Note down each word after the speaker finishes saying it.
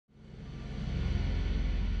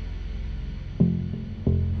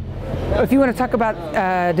If you want to talk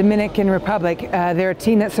about Dominican Republic, they're a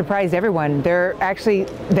team that surprised everyone.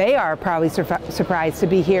 They are probably surprised to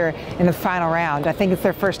be here in the final round. I think it's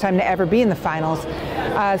their first time to ever be in the finals.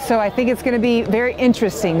 So I think it's going to be very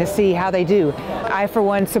interesting to see how they do. I, for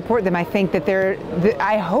one, support them. I think that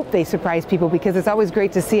I hope they surprise people, because it's always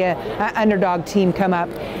great to see an underdog team come up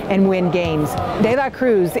and win games. De La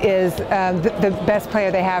Cruz is the best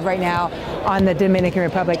player they have right now on the Dominican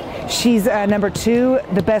Republic. She's number 2,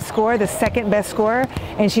 the best scorer, the second best scorer,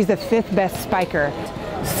 and she's the 5th best spiker.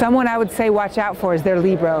 Someone I would say watch out for is their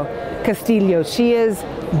libero, Castillo. She is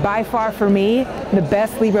by far, for me, the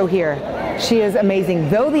best libero here. She is amazing.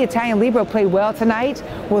 Though the Italian libero played well tonight,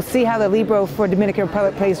 we'll see how the libero for Dominican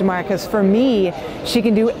Republic plays tomorrow, because for me, she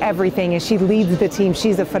can do everything and she leads the team.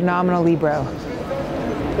 She's a phenomenal libero.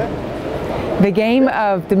 The game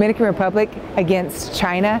of Dominican Republic against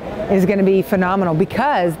China is going to be phenomenal,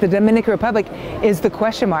 because the Dominican Republic is the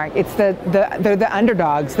question mark. They're the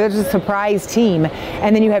underdogs. They're the surprise team.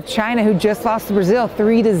 And then you have China, who just lost to Brazil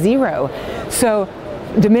 3-0. So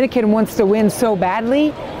Dominican wants to win so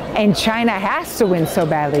badly, and China has to win so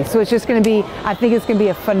badly. So it's just going to be, I think it's going to be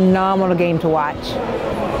a phenomenal game to watch.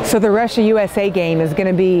 So the Russia-USA game is going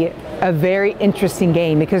to be a very interesting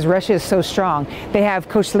game, because Russia is so strong. They have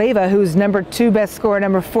Koshleva, who's number 2 best scorer,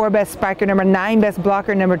 number 4 best spiker, number 9 best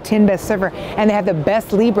blocker, number 10 best server, and they have the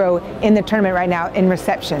best libero in the tournament right now in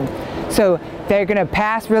reception. So they're going to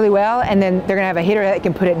pass really well, and then they're going to have a hitter that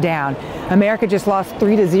can put it down. America just lost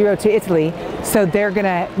 3-0 to Italy, so they're going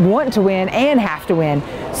to want to win and have to win.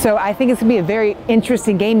 So I think it's going to be a very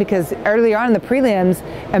interesting game, because earlier on in the prelims,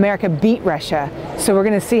 America beat Russia. So we're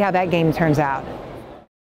going to see how that game turns out.